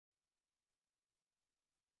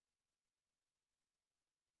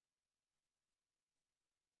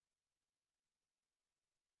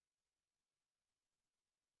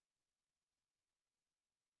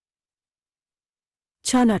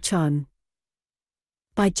Chun Ah Chun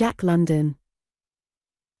by Jack London.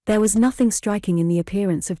 There was nothing striking in the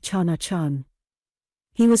appearance of Chun Ah Chun.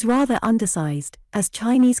 He was rather undersized, as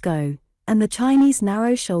Chinese go, and the Chinese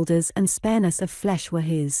narrow shoulders and spareness of flesh were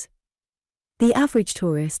his. The average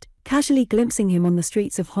tourist, casually glimpsing him on the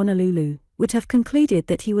streets of Honolulu, would have concluded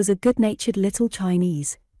that he was a good-natured little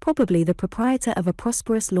Chinese, probably the proprietor of a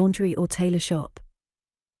prosperous laundry or tailor shop.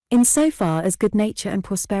 In so far as good nature and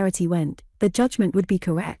prosperity went, the judgment would be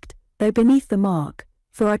correct, though beneath the mark,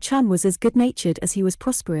 for Ah Chun was as good-natured as he was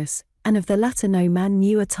prosperous, and of the latter no man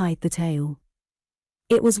knew a tithe the tale.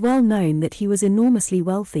 It was well known that he was enormously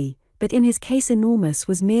wealthy, but in his case enormous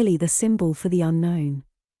was merely the symbol for the unknown.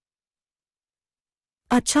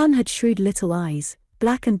 Ah Chun had shrewd little eyes,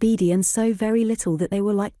 black and beady and so very little that they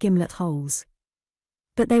were like gimlet holes.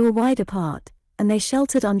 But they were wide apart, and they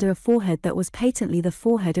sheltered under a forehead that was patently the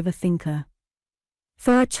forehead of a thinker.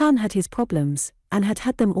 For Ah Chun had his problems, and had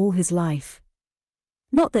had them all his life.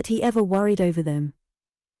 Not that he ever worried over them.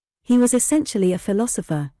 He was essentially a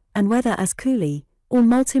philosopher, and whether as coolie, or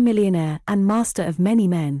multimillionaire and master of many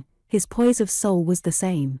men, his poise of soul was the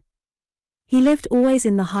same. He lived always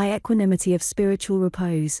in the high equanimity of spiritual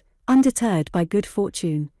repose, undeterred by good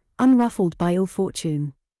fortune, unruffled by ill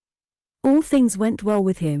fortune. All things went well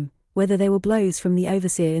with him, whether they were blows from the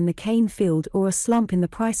overseer in the cane field or a slump in the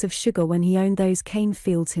price of sugar when he owned those cane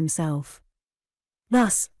fields himself.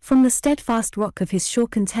 Thus, from the steadfast rock of his sure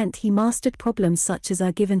content he mastered problems such as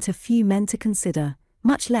are given to few men to consider,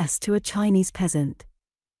 much less to a Chinese peasant.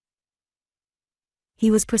 He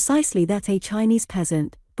was precisely that, a Chinese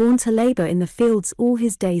peasant, born to labor in the fields all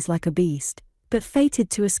his days like a beast, but fated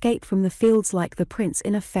to escape from the fields like the prince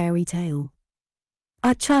in a fairy tale.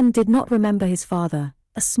 Ah Chun did not remember his father,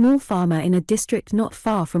 a small farmer in a district not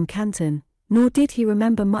far from Canton, nor did he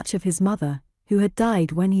remember much of his mother, who had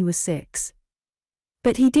died when he was 6.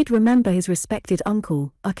 But he did remember his respected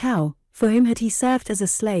uncle, Ah Cow, for whom had he served as a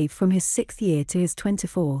slave from his 6th year to his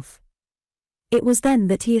 24th. It was then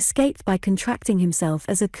that he escaped by contracting himself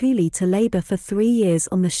as a coolie to labor for 3 years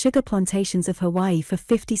on the sugar plantations of Hawaii for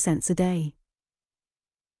 50 cents a day.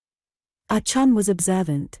 Ah Chun was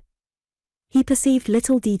observant. He perceived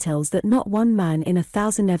little details that not one man in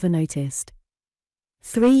 1,000 ever noticed.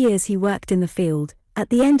 3 years he worked in the field, at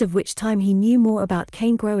the end of which time he knew more about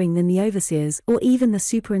cane growing than the overseers or even the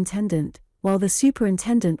superintendent, while the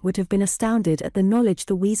superintendent would have been astounded at the knowledge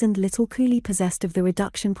the weazened little coolie possessed of the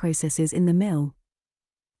reduction processes in the mill.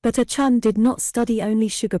 But Ah Chun did not study only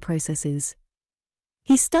sugar processes.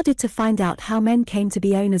 He studied to find out how men came to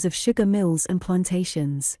be owners of sugar mills and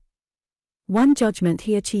plantations. One judgment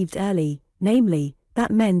he achieved early, namely, that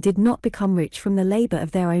men did not become rich from the labor of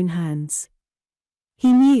their own hands.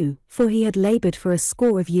 He knew, for he had labored for a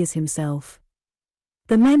score of years himself.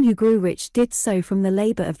 The men who grew rich did so from the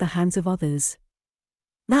labor of the hands of others.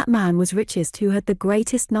 That man was richest who had the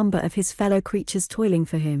greatest number of his fellow creatures toiling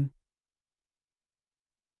for him.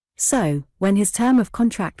 So, when his term of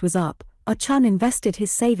contract was up, Ah Chun invested his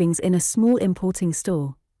savings in a small importing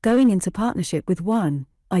store, going into partnership with one,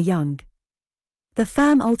 Ah Young. The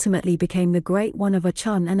firm ultimately became the great one of Ah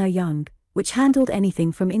Chun and Ah Young, which handled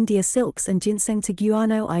anything from India silks and ginseng to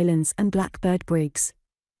Guano Islands and blackbird brigs.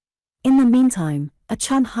 In the meantime, Ah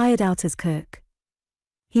Chun hired out as cook.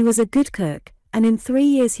 He was a good cook, and in 3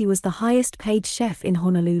 years he was the highest paid chef in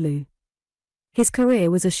Honolulu. His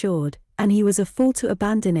career was assured, and he was a fool to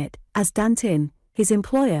abandon it, as Dantin, his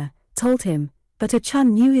employer, told him, but Ah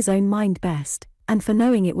Chun knew his own mind best, and for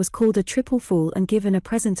knowing it was called a triple fool and given a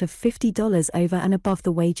present of $50 over and above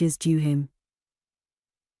the wages due him.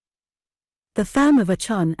 The firm of Ah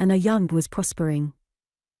Chun and Ah Young was prospering.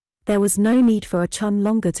 There was no need for Ah Chun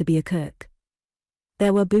longer to be a cook.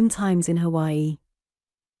 There were boom times in Hawaii.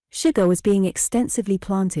 Sugar was being extensively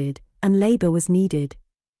planted, and labor was needed.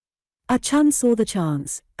 Ah Chun saw the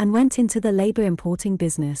chance, and went into the labor importing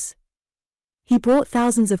business. He brought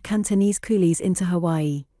thousands of Cantonese coolies into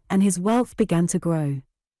Hawaii, and his wealth began to grow.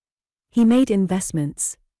 He made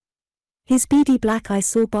investments. His beady black eye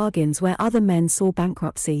saw bargains where other men saw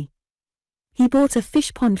bankruptcy. He bought a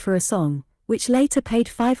fish pond for a song, which later paid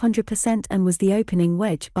 500% and was the opening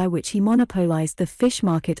wedge by which he monopolized the fish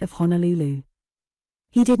market of Honolulu.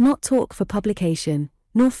 He did not talk for publication,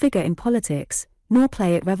 nor figure in politics, nor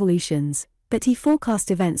play at revolutions, but he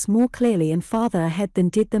forecast events more clearly and farther ahead than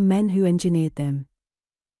did the men who engineered them.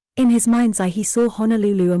 In his mind's eye he saw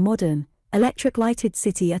Honolulu a modern, electric-lighted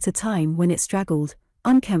city at a time when it straggled,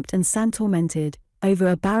 unkempt and sand-tormented, over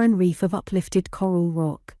a barren reef of uplifted coral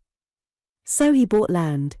rock. So he bought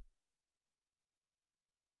land.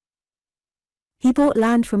 He bought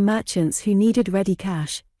land from merchants who needed ready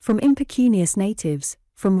cash, from impecunious natives,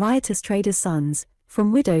 from riotous traders' sons,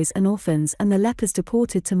 from widows and orphans and the lepers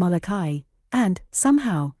deported to Molokai, and,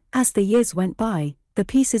 somehow, as the years went by, the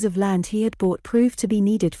pieces of land he had bought proved to be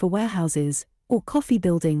needed for warehouses, or coffee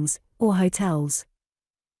buildings, or hotels.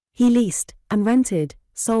 He leased, and rented,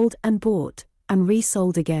 sold and bought, and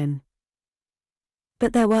resold again.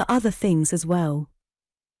 But there were other things as well.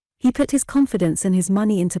 He put his confidence and his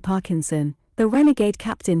money into Parkinson, the renegade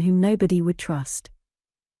captain whom nobody would trust.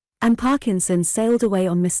 And Parkinson sailed away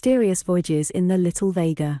on mysterious voyages in the Little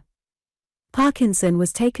Vega. Parkinson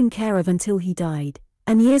was taken care of until he died,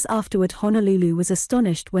 and years afterward Honolulu was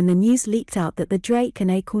astonished when the news leaked out that the Drake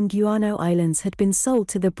and Acorn Guano Islands had been sold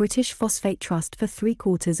to the British Phosphate Trust for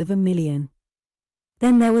 $750,000.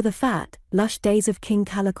 Then there were the fat, lush days of King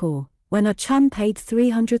Calico, when Ah Chun paid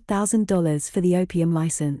 $300,000 for the opium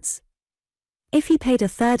license. If he paid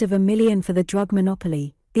 $350,000 for the drug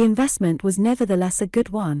monopoly, the investment was nevertheless a good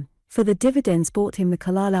one, for the dividends bought him the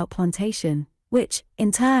Kalalau plantation, which, in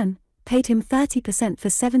turn, paid him 30% for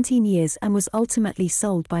 17 years and was ultimately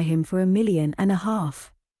sold by him for $1.5 million.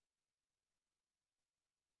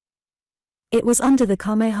 It was under the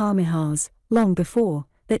Kamehamehas, long before,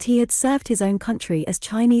 that he had served his own country as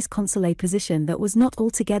Chinese consul, a position that was not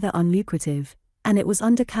altogether unlucrative, and it was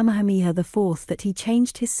under Kamehameha IV that he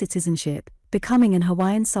changed his citizenship, becoming an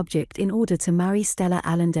Hawaiian subject in order to marry Stella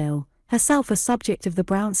Allendale, herself a subject of the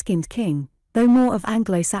brown-skinned king, though more of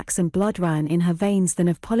Anglo-Saxon blood ran in her veins than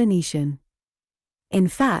of Polynesian. In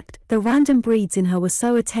fact, the random breeds in her were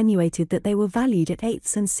so attenuated that they were valued at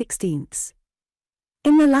eighths and sixteenths.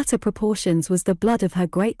 In the latter proportions was the blood of her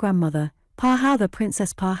great-grandmother, Pahau the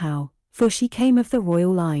Princess Pahau, for she came of the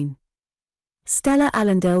royal line. Stella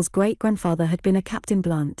Allendale's great-grandfather had been a Captain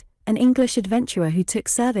Blunt, an English adventurer who took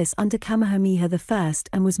service under Kamehameha I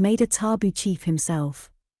and was made a tabu chief himself.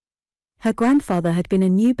 Her grandfather had been a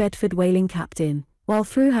New Bedford whaling captain, while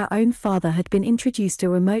through her own father had been introduced a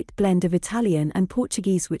remote blend of Italian and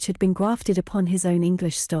Portuguese which had been grafted upon his own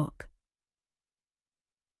English stock.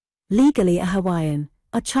 Legally a Hawaiian,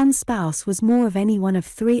 Ah Chun's spouse was more of any one of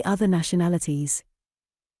 3 other nationalities.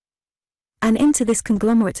 And into this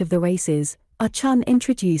conglomerate of the races, Ah Chun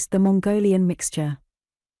introduced the Mongolian mixture.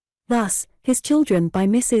 Thus, his children by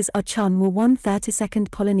Mrs. Ah Chun were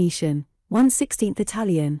 1/32 Polynesian, 1/16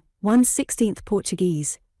 Italian, 1/16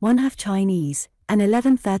 Portuguese, 1/2 Chinese, and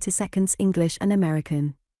 11/32 English and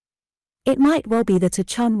American. It might well be that Ah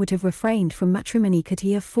Chun would have refrained from matrimony could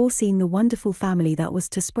he have foreseen the wonderful family that was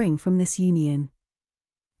to spring from this union.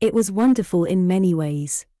 It was wonderful in many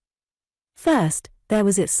ways. First, there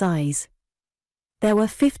was its size. There were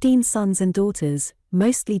 15 sons and daughters,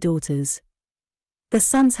 mostly daughters. The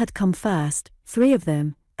sons had come first, 3 of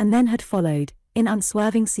them, and then had followed, in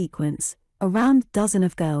unswerving sequence, a round dozen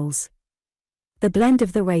of girls. The blend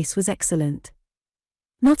of the race was excellent.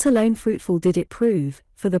 Not alone fruitful did it prove,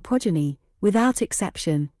 for the progeny, without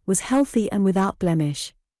exception, was healthy and without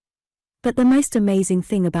blemish. But the most amazing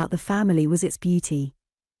thing about the family was its beauty.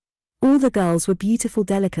 All the girls were beautiful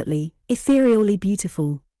delicately, ethereally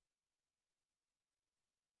beautiful.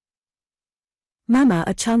 Mama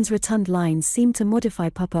Ah Chun's rotund lines seemed to modify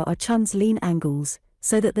Papa Ah Chun's lean angles,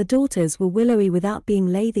 so that the daughters were willowy without being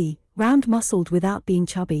lathy, round-muscled without being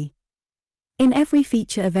chubby. In every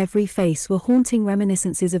feature of every face were haunting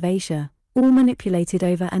reminiscences of Asia, all manipulated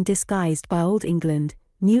over and disguised by Old England,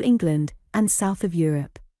 New England, and South of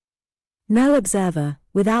Europe. No observer,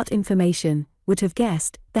 without information, would have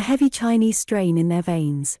guessed the heavy Chinese strain in their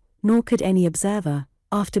veins, nor could any observer,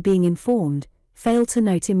 after being informed, fail to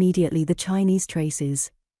note immediately the Chinese traces.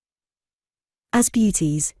 As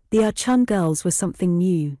beauties, the Ah Chun girls were something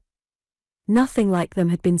new. Nothing like them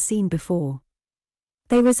had been seen before.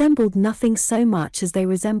 They resembled nothing so much as they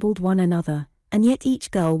resembled one another, and yet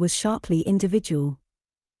each girl was sharply individual.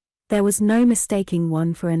 There was no mistaking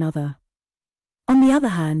one for another. On the other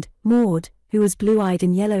hand, Maud, who was blue-eyed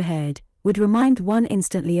and yellow-haired, would remind one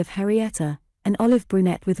instantly of Henrietta, an olive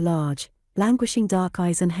brunette with large, languishing dark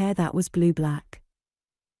eyes and hair that was blue-black.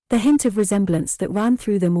 The hint of resemblance that ran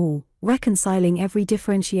through them all, reconciling every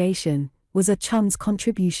differentiation, was Ah Chun's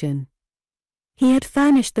contribution. He had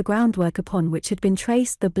furnished the groundwork upon which had been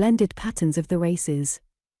traced the blended patterns of the races.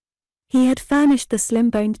 He had furnished the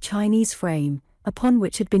slim-boned Chinese frame, upon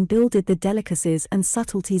which had been builded the delicacies and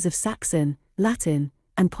subtleties of Saxon, Latin,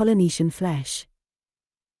 and Polynesian flesh.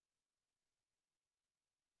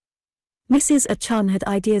 Mrs. Ah Chun had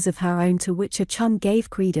ideas of her own to which Ah Chun gave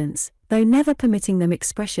credence, though never permitting them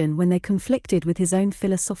expression when they conflicted with his own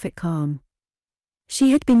philosophic calm.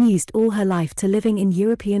 She had been used all her life to living in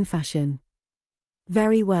European fashion.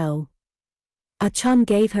 Very well. Ah Chun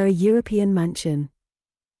gave her a European mansion.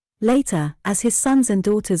 Later, as his sons and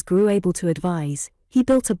daughters grew able to advise, he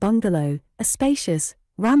built a bungalow, a spacious,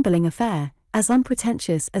 rambling affair, as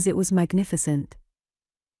unpretentious as it was magnificent.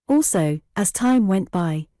 Also, as time went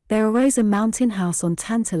by, there arose a mountain house on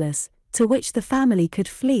Tantalus, to which the family could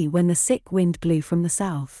flee when the sick wind blew from the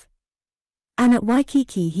south. And at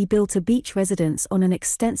Waikiki he built a beach residence on an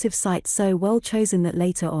extensive site so well chosen that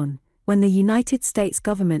later on, when the United States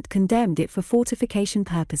government condemned it for fortification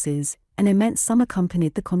purposes, an immense sum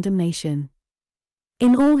accompanied the condemnation.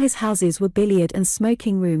 In all his houses were billiard and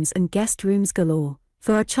smoking rooms and guest rooms galore,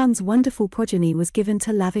 for Ah Chun's wonderful progeny was given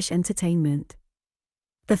to lavish entertainment.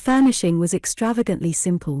 The furnishing was extravagantly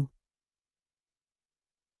simple.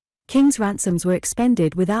 King's ransoms were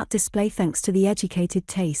expended without display thanks to the educated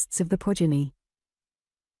tastes of the progeny.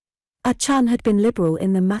 Ah Chun had been liberal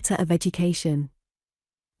in the matter of education.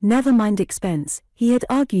 Never mind expense, he had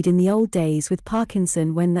argued in the old days with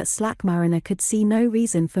Parkinson when that slack mariner could see no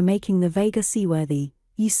reason for making the Vega seaworthy.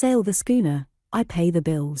 You sail the schooner, I pay the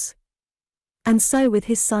bills. And so with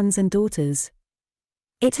his sons and daughters.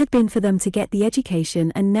 It had been for them to get the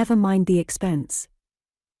education and never mind the expense.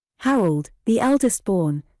 Harold, the eldest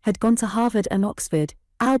born, had gone to Harvard and Oxford.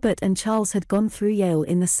 Albert and Charles had gone through Yale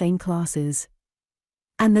in the same classes.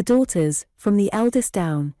 And the daughters, from the eldest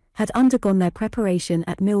down, had undergone their preparation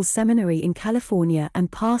at Mills Seminary in California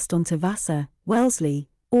and passed on to Vassar, Wellesley,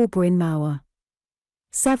 or Bryn Mawr.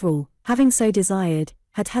 Several, having so desired,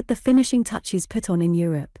 had had the finishing touches put on in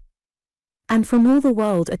Europe. And from all the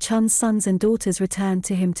world Ah Chun's sons and daughters returned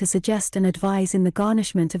to him to suggest and advise in the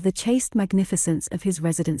garnishment of the chaste magnificence of his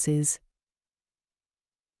residences.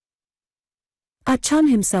 Ah Chun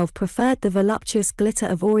himself preferred the voluptuous glitter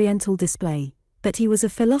of Oriental display, but he was a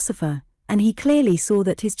philosopher, and he clearly saw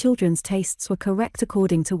that his children's tastes were correct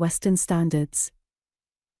according to Western standards.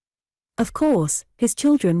 Of course, his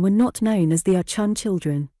children were not known as the Ah Chun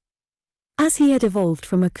children. As he had evolved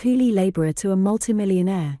from a coolie laborer to a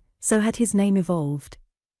multimillionaire, so had his name evolved.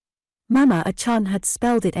 Mama Ah Chun had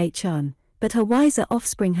spelled it Ah-Chun, but her wiser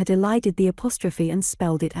offspring had elided the apostrophe and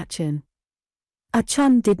spelled it Ah-Chun. Ah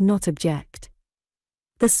Chun did not object.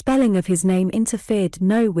 The spelling of his name interfered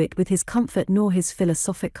no whit with his comfort nor his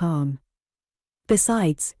philosophic calm.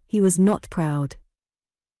 Besides, he was not proud.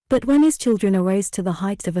 But when his children arose to the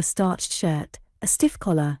height of a starched shirt, a stiff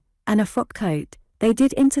collar, and a frock coat, they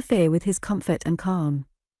did interfere with his comfort and calm.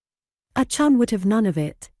 Ah Chun would have none of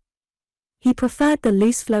it. He preferred the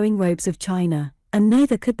loose-flowing robes of China, and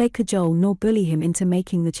neither could they cajole nor bully him into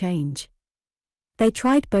making the change. They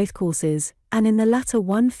tried both courses, and in the latter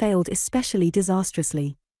one failed especially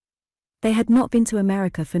disastrously. They had not been to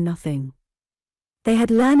America for nothing. They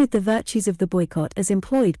had learned the virtues of the boycott as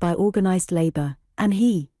employed by organized labor, and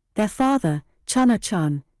he, their father, Chun Ah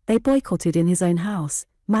Chun, they boycotted in his own house,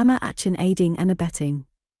 Mama Ah Chun aiding and abetting.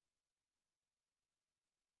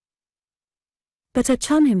 But Ah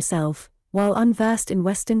Chun himself, while unversed in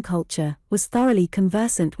Western culture, was thoroughly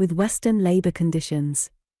conversant with Western labor conditions.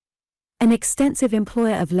 An extensive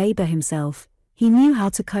employer of labor himself, he knew how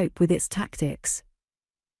to cope with its tactics.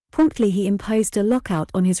 Promptly he imposed a lockout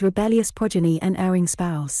on his rebellious progeny and erring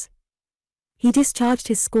spouse. He discharged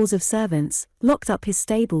his scores of servants, locked up his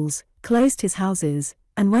stables, closed his houses,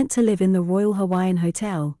 and went to live in the Royal Hawaiian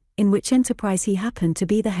Hotel, in which enterprise he happened to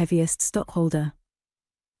be the heaviest stockholder.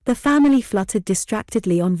 The family fluttered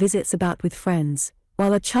distractedly on visits about with friends,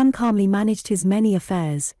 while Ah Chun calmly managed his many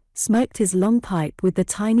affairs, smoked his long pipe with the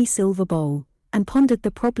tiny silver bowl, and pondered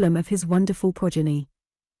the problem of his wonderful progeny.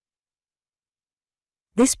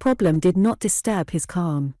 This problem did not disturb his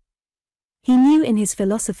calm. He knew in his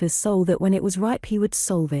philosopher's soul that when it was ripe he would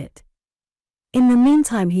solve it. In the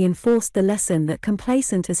meantime he enforced the lesson that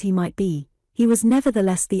complacent as he might be, he was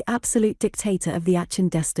nevertheless the absolute dictator of the Ah Chun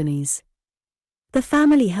destinies. The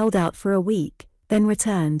family held out for a week, then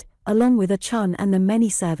returned, along with Ah Chun and the many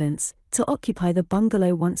servants, to occupy the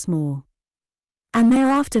bungalow once more. And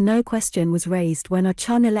thereafter no question was raised when Ah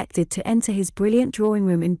Chun elected to enter his brilliant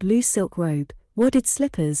drawing-room in blue silk robe, wadded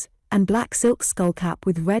slippers, and black silk skullcap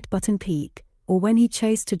with red button peak, or when he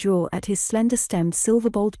chose to draw at his slender-stemmed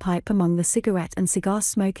silver-bowled pipe among the cigarette and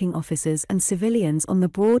cigar-smoking officers and civilians on the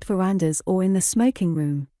broad verandas or in the smoking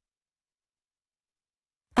room.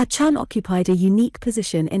 Ah Chun occupied a unique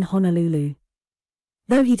position in Honolulu.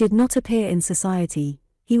 Though he did not appear in society,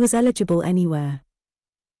 he was eligible anywhere.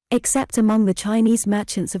 Except among the Chinese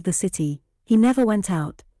merchants of the city, he never went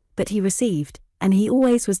out, but he received, and he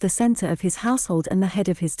always was the center of his household and the head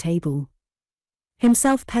of his table.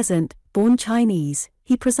 Himself peasant, born Chinese,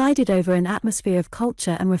 he presided over an atmosphere of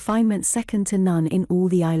culture and refinement second to none in all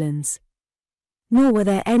the islands. Nor were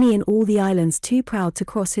there any in all the islands too proud to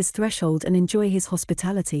cross his threshold and enjoy his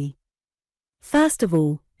hospitality. First of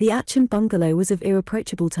all, the Ah Chun bungalow was of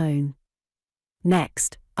irreproachable tone.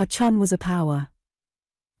 Next, Ah Chun was a power.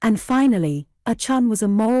 And finally, Ah Chun was a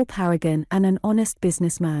moral paragon and an honest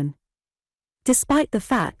businessman. Despite the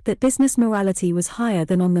fact that business morality was higher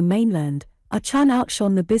than on the mainland, Ah Chun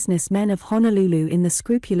outshone the businessmen of Honolulu in the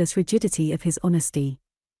scrupulous rigidity of his honesty.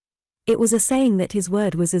 It was a saying that his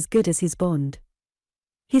word was as good as his bond.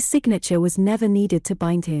 His signature was never needed to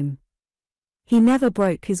bind him. He never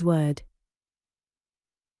broke his word.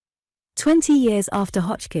 20 years after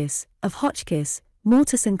Hotchkiss, of Hotchkiss,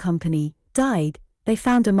 Mortis and Company, died, they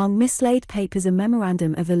found among mislaid papers a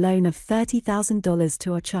memorandum of a loan of $30,000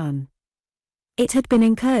 to Ah Chun. It had been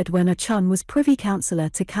incurred when Ah Chun was Privy Councillor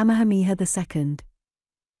to Kamehameha II.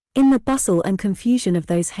 In the bustle and confusion of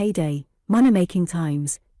those heyday, money-making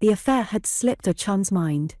times, the affair had slipped Ah Chun's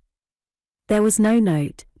mind. There was no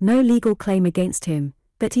note, no legal claim against him,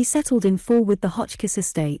 but he settled in full with the Hotchkiss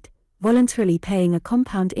estate, voluntarily paying a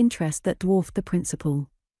compound interest that dwarfed the principal.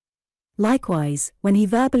 Likewise, when he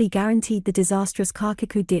verbally guaranteed the disastrous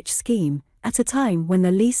Kakaku Ditch scheme, at a time when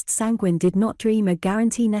the least sanguine did not dream a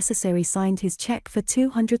guarantee necessary, signed his check for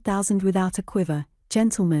 $200,000 without a quiver.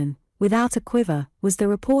 Gentlemen, without a quiver, was the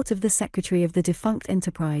report of the secretary of the defunct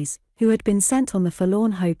enterprise, who had been sent on the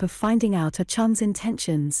forlorn hope of finding out Ah Chun's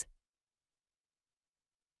intentions.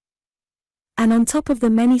 And on top of the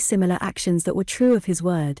many similar actions that were true of his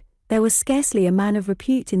word, there was scarcely a man of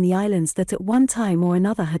repute in the islands that at one time or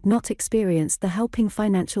another had not experienced the helping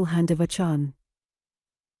financial hand of Ah Chun.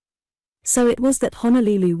 So it was that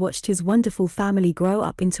Honolulu watched his wonderful family grow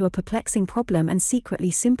up into a perplexing problem and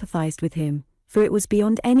secretly sympathized with him, for it was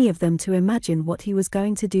beyond any of them to imagine what he was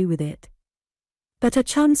going to do with it. But Ah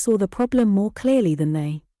Chun saw the problem more clearly than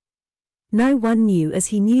they. No one knew as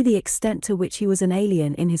he knew the extent to which he was an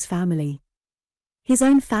alien in his family. His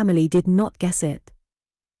own family did not guess it.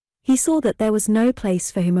 He saw that there was no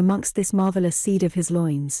place for him amongst this marvelous seed of his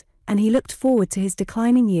loins, and he looked forward to his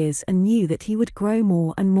declining years and knew that he would grow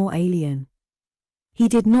more and more alien. He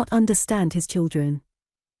did not understand his children.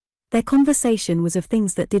 Their conversation was of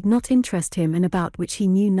things that did not interest him and about which he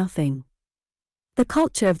knew nothing. The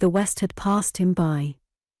culture of the West had passed him by.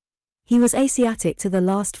 He was Asiatic to the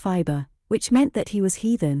last fiber, which meant that he was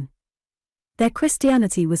heathen. Their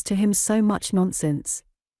Christianity was to him so much nonsense.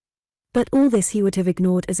 But all this he would have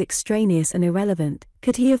ignored as extraneous and irrelevant,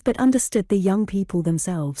 could he have but understood the young people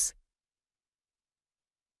themselves.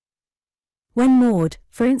 When Maud,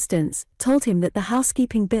 for instance, told him that the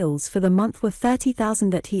housekeeping bills for the month were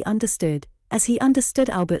 $30,000, that he understood, as he understood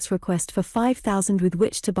Albert's request for $5,000 with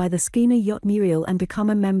which to buy the schooner yacht Muriel and become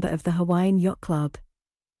a member of the Hawaiian Yacht Club.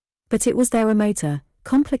 But it was their remoter,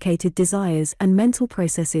 complicated desires and mental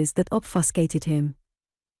processes that obfuscated him.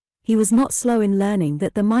 He was not slow in learning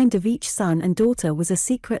that the mind of each son and daughter was a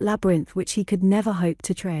secret labyrinth which he could never hope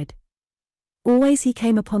to tread. Always he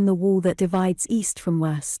came upon the wall that divides east from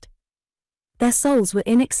west. Their souls were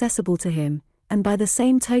inaccessible to him, and by the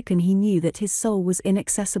same token he knew that his soul was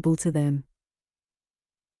inaccessible to them.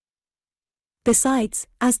 Besides,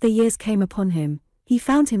 as the years came upon him, he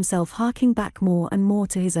found himself harking back more and more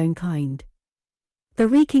to his own kind. The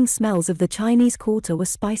reeking smells of the Chinese Quarter were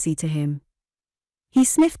spicy to him. He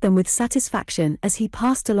sniffed them with satisfaction as he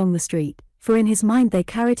passed along the street, for in his mind they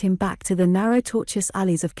carried him back to the narrow tortuous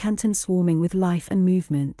alleys of Canton swarming with life and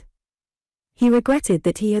movement. He regretted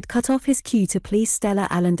that he had cut off his queue to please Stella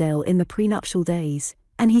Allendale in the prenuptial days,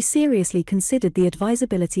 and he seriously considered the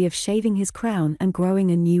advisability of shaving his crown and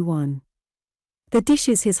growing a new one. The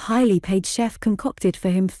dishes his highly paid chef concocted for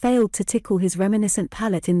him failed to tickle his reminiscent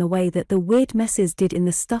palate in the way that the weird messes did in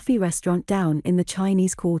the stuffy restaurant down in the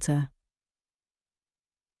Chinese Quarter.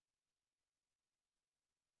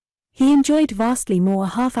 He enjoyed vastly more a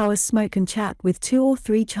half-hour's smoke and chat with 2 or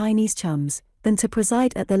 3 Chinese chums, than to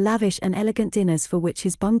preside at the lavish and elegant dinners for which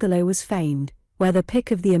his bungalow was famed, where the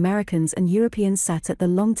pick of the Americans and Europeans sat at the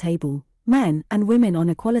long table, men and women on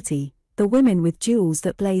equality, the women with jewels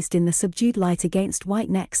that blazed in the subdued light against white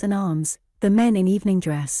necks and arms, the men in evening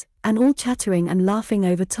dress, and all chattering and laughing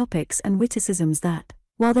over topics and witticisms that,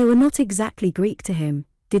 while they were not exactly Greek to him,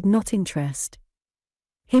 did not interest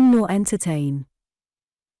him nor entertain.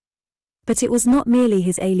 But it was not merely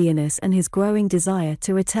his alienness and his growing desire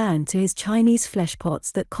to return to his Chinese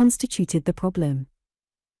fleshpots that constituted the problem.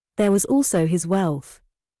 There was also his wealth.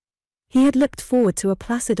 He had looked forward to a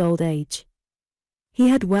placid old age. He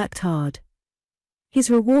had worked hard. His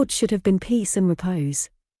reward should have been peace and repose.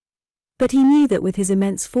 But he knew that with his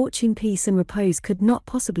immense fortune peace and repose could not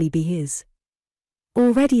possibly be his.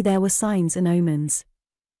 Already there were signs and omens.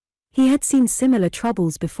 He had seen similar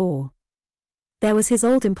troubles before. There was his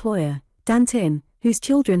old employer, Danton, whose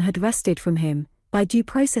children had wrested from him, by due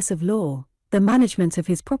process of law, the management of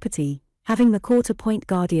his property, having the court appoint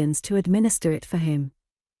guardians to administer it for him.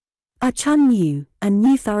 Ah Chun knew, and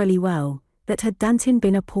knew thoroughly well, that had Danton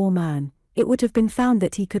been a poor man, it would have been found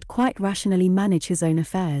that he could quite rationally manage his own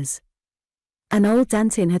affairs. And old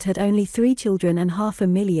Danton had had only 3 children and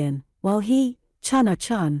 $500,000, while he, Chun Ah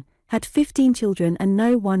Chun, had 15 children and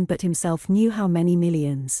no one but himself knew how many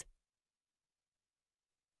millions.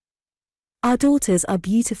 Our daughters are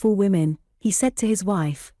beautiful women, he said to his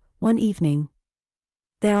wife, one evening.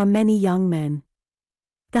 There are many young men.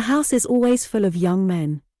 The house is always full of young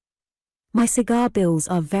men. My cigar bills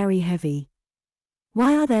are very heavy.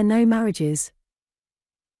 Why are there no marriages?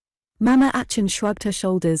 Mama Ah Chun shrugged her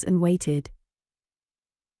shoulders and waited.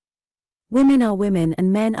 Women are women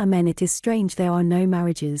and men are men. It is strange there are no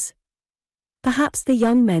marriages. Perhaps the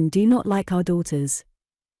young men do not like our daughters.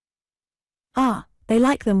 Ah, they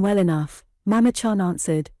like them well enough, Mama Chun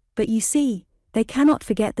answered, but you see, they cannot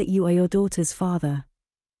forget that you are your daughter's father.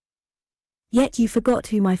 Yet you forgot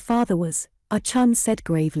who my father was, Ah Chun said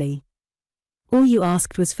gravely. All you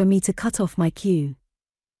asked was for me to cut off my queue.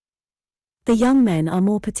 The young men are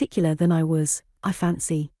more particular than I was, I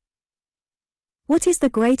fancy. What is the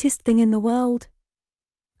greatest thing in the world?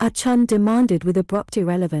 Ah Chun demanded with abrupt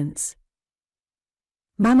irrelevance.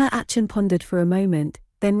 Mama Ah Chun pondered for a moment,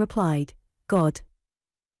 then replied, God.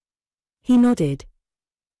 He nodded.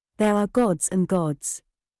 There are gods and gods.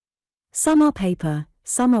 Some are paper,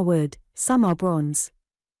 some are wood, some are bronze.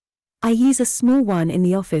 I use a small one in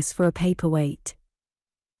the office for a paperweight.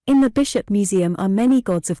 In the Bishop Museum are many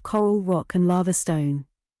gods of coral rock and lava stone.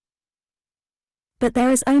 But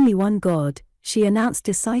there is only one God, she announced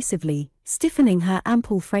decisively, stiffening her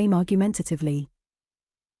ample frame argumentatively.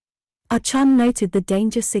 Ah Chun noted the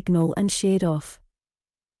danger signal and sheered off.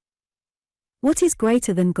 What is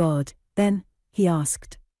greater than God, then? He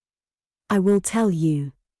asked. I will tell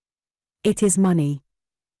you. It is money.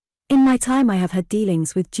 In my time I have had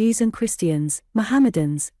dealings with Jews and Christians,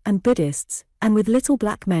 Mohammedans, and Buddhists, and with little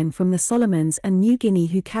black men from the Solomons and New Guinea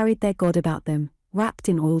who carried their God about them, wrapped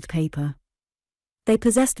in oiled paper. They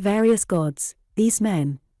possessed various gods, these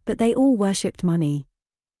men, but they all worshipped money.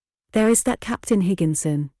 There is that Captain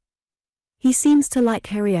Higginson. He seems to like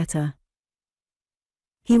Henrietta.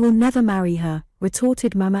 He will never marry her,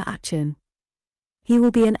 retorted Mama Ah Chun. He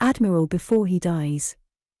will be an admiral before he dies.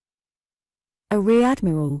 A rear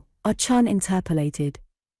admiral, Ah Chun interpolated.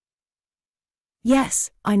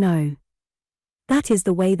 Yes, I know. That is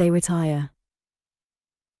the way they retire.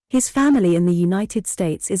 His family in the United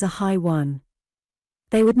States is a high one.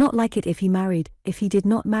 They would not like it if he did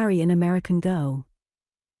not marry an American girl.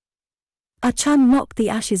 Ah Chun knocked the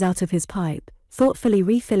ashes out of his pipe, thoughtfully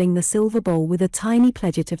refilling the silver bowl with a tiny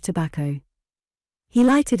pledget of tobacco. He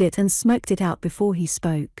lighted it and smoked it out before he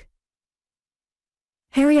spoke.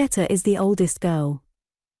 Henrietta is the oldest girl.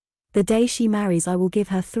 The day she marries I will give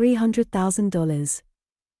her $300,000.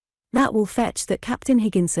 That will fetch that Captain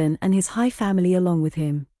Higginson and his high family along with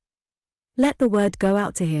him. Let the word go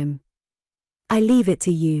out to him. I leave it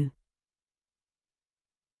to you.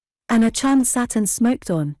 And Ah Chun sat and smoked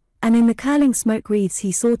on, and in the curling smoke wreaths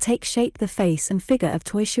he saw take shape the face and figure of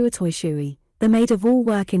Toishui, the maid of all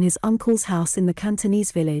work in his uncle's house in the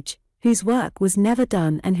Cantonese village, whose work was never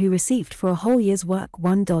done and who received for a whole year's work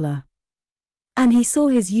 $1. And he saw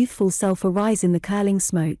his youthful self arise in the curling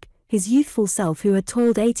smoke, his youthful self who had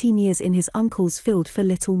toiled 18 years in his uncle's field for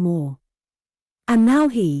little more. And now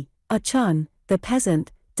he, Ah Chun, the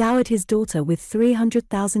peasant, dowered his daughter with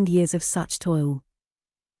 300,000 years of such toil.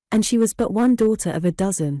 And she was but one daughter of a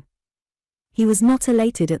dozen. He was not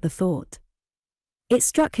elated at the thought. It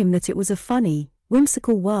struck him that it was a funny,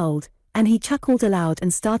 whimsical world, and he chuckled aloud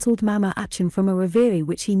and startled Mama Ah Chun from a reverie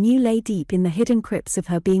which he knew lay deep in the hidden crypts of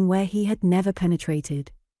her being where he had never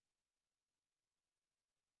penetrated.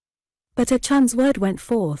 But Ah Chun's word went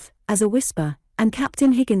forth, as a whisper, and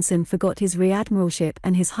Captain Higginson forgot his rear-admiralship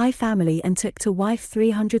and his high family and took to wife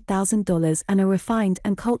 $300,000 and a refined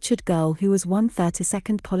and cultured girl who was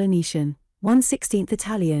 1/32 Polynesian, 1/16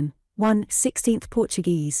 Italian, 1/16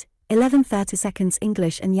 Portuguese, 11/32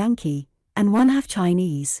 English and Yankee, and 1/2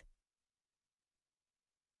 Chinese.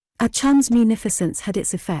 Ah Chun's munificence had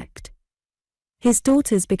its effect. His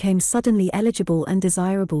daughters became suddenly eligible and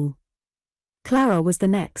desirable. Clara was the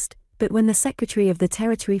next, but when the Secretary of the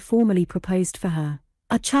Territory formally proposed for her,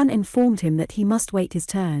 Ah Chun informed him that he must wait his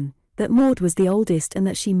turn, that Maud was the oldest and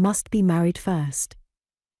that she must be married first.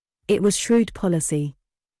 It was shrewd policy.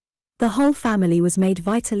 The whole family was made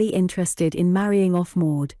vitally interested in marrying off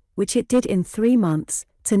Maud, which it did in 3 months,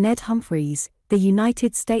 to Ned Humphreys, the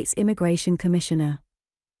United States Immigration Commissioner.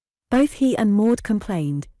 Both he and Maud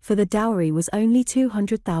complained, for the dowry was only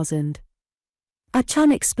 $200,000. Ah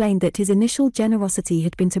Chun explained that his initial generosity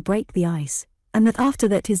had been to break the ice, and that after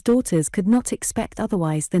that his daughters could not expect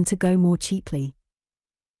otherwise than to go more cheaply.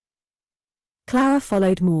 Clara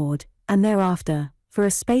followed Maud, and thereafter, for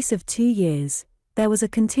a space of 2 years, there was a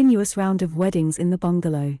continuous round of weddings in the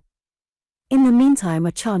bungalow. In the meantime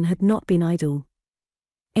Ah Chun had not been idle.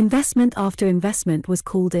 Investment after investment was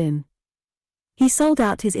called in. He sold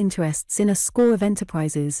out his interests in a score of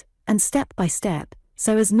enterprises, and step by step,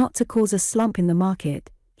 so as not to cause a slump in the market,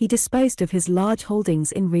 he disposed of his large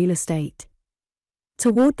holdings in real estate.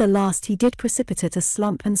 Toward the last he did precipitate a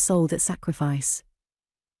slump and sold at sacrifice.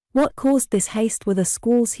 What caused this haste were the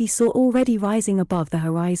squalls he saw already rising above the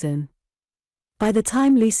horizon. By the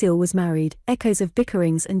time Lucille was married, echoes of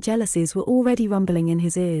bickerings and jealousies were already rumbling in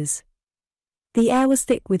his ears. The air was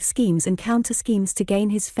thick with schemes and counter-schemes to gain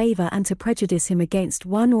his favor and to prejudice him against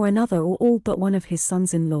one or another or all but one of his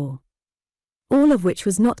sons-in-law. All of which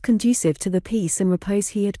was not conducive to the peace and repose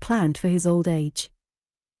he had planned for his old age.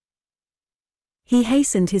 He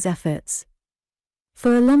hastened his efforts.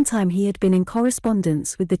 For a long time he had been in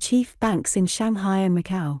correspondence with the chief banks in Shanghai and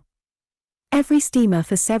Macau. Every steamer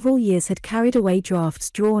for several years had carried away drafts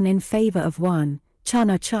drawn in favor of Chun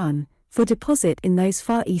Ah Chun, for deposit in those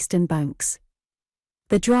Far Eastern banks.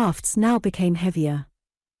 The drafts now became heavier.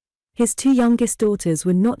 His 2 youngest daughters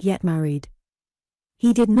were not yet married.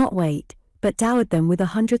 He did not wait, but dowered them with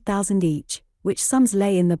 $100,000 each, which sums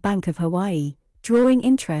lay in the Bank of Hawaii, drawing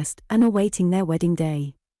interest and awaiting their wedding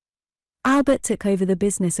day. Albert took over the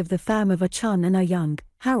business of the firm of Ah Chun and Ah Young,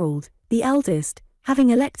 Harold, the eldest, having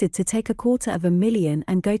elected to take $250,000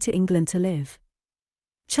 and go to England to live.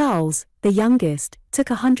 Charles, the youngest, took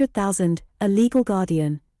 $100,000, a legal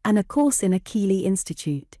guardian, and a course in a Keeley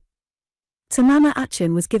Institute. To Mama Ah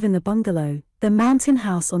Chun was given the bungalow, the mountain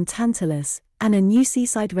house on Tantalus, and a new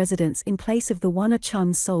seaside residence in place of the one Ah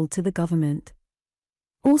Chun sold to the government.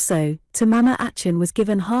 Also, to Mama Ah Chun was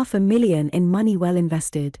given $500,000 in money well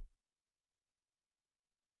invested.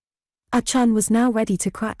 Ah Chun was now ready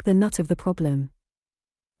to crack the nut of the problem.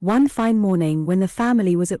 One fine morning when the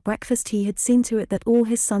family was at breakfast he had seen to it that all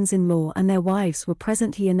his sons-in-law and their wives were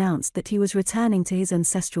present. He announced that he was returning to his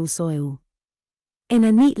ancestral soil. In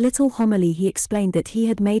a neat little homily he explained that he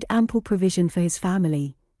had made ample provision for his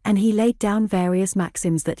family, and he laid down various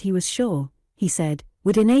maxims that he was sure, he said,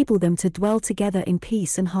 would enable them to dwell together in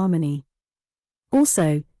peace and harmony.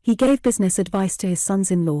 Also, he gave business advice to his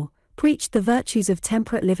sons-in-law, preached the virtues of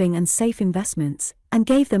temperate living and safe investments, and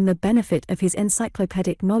gave them the benefit of his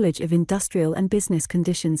encyclopedic knowledge of industrial and business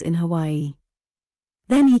conditions in Hawaii.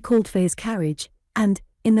 Then he called for his carriage, and,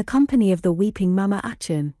 in the company of the weeping Mama Ah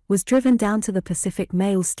Chun, was driven down to the Pacific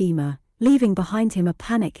mail steamer, leaving behind him a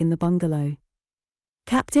panic in the bungalow.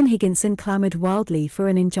 Captain Higginson clamored wildly for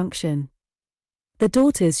an injunction. The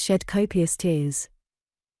daughters shed copious tears.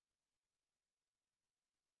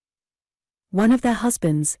 One of their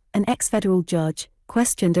husbands, an ex-federal judge,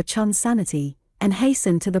 questioned Ah Chun's sanity, and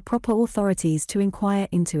hastened to the proper authorities to inquire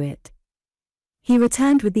into it. He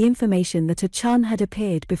returned with the information that Ah Chun had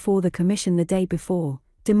appeared before the commission the day before,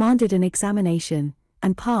 demanded an examination,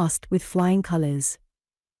 and passed with flying colors.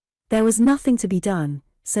 There was nothing to be done,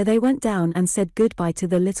 so they went down and said goodbye to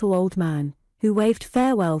the little old man, who waved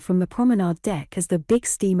farewell from the promenade deck as the big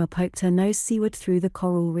steamer poked her nose seaward through the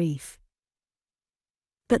coral reef.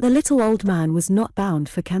 But the little old man was not bound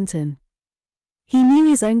for Canton. He knew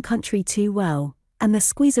his own country too well, and the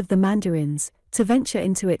squeeze of the mandarins, to venture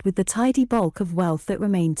into it with the tidy bulk of wealth that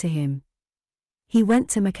remained to him. He went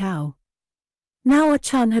to Macau. Now Ah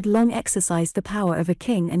Chun had long exercised the power of a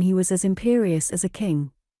king and he was as imperious as a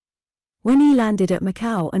king. When he landed at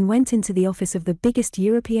Macau and went into the office of the biggest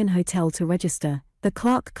European hotel to register, the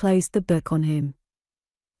clerk closed the book on him.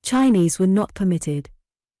 Chinese were not permitted.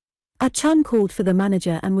 Ah Chun called for the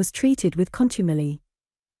manager and was treated with contumely.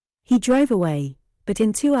 He drove away, but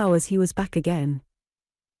in 2 hours he was back again.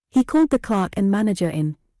 He called the clerk and manager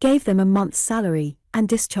in, gave them a month's salary, and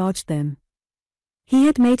discharged them. He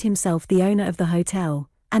had made himself the owner of the hotel,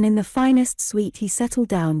 and in the finest suite he settled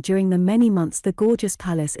down during the many months the gorgeous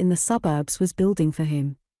palace in the suburbs was building for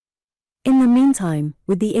him. In the meantime,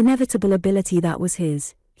 with the inevitable ability that was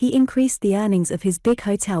his, he increased the earnings of his big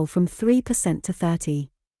hotel from 3% to 30%.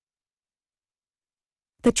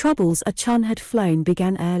 The troubles Ah Chun had flown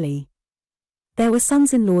began early. There were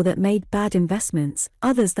sons-in-law that made bad investments,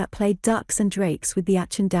 others that played ducks and drakes with the Ah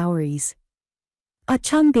Chun dowries. Ah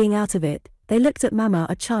Chun being out of it, they looked at Mama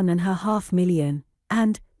Ah Chun and her $500,000,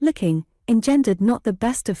 and, looking, engendered not the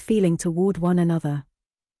best of feeling toward one another.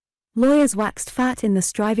 Lawyers waxed fat in the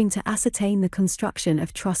striving to ascertain the construction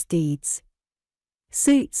of trust deeds.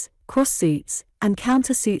 Suits, cross-suits, and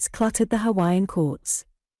counter-suits cluttered the Hawaiian courts.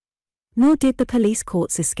 Nor did the police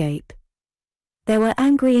courts escape. There were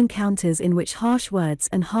angry encounters in which harsh words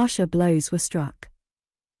and harsher blows were struck.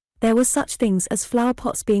 There were such things as flower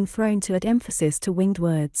pots being thrown to add emphasis to winged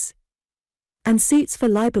words. And suits for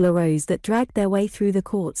libel arose that dragged their way through the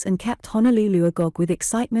courts and kept Honolulu agog with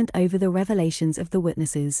excitement over the revelations of the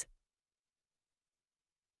witnesses.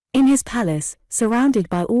 In his palace, surrounded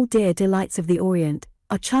by all dear delights of the Orient,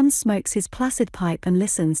 Ah Chun smokes his placid pipe and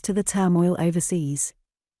listens to the turmoil overseas.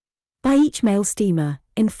 By each mail steamer,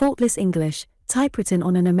 in faultless English, typewritten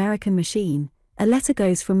on an American machine, a letter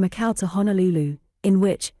goes from Macau to Honolulu, in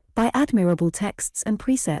which, by admirable texts and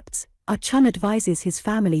precepts, Ah Chun advises his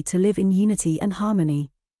family to live in unity and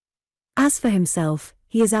harmony. As for himself,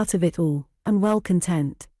 he is out of it all, and well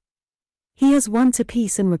content. He has won to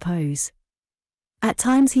peace and repose. At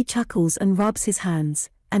times he chuckles and rubs his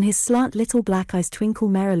hands, and his slant little black eyes twinkle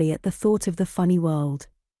merrily at the thought of the funny world.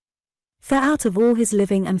 For out of all his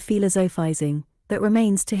living and philosophizing, there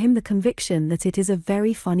remains to him the conviction that it is a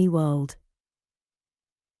very funny world.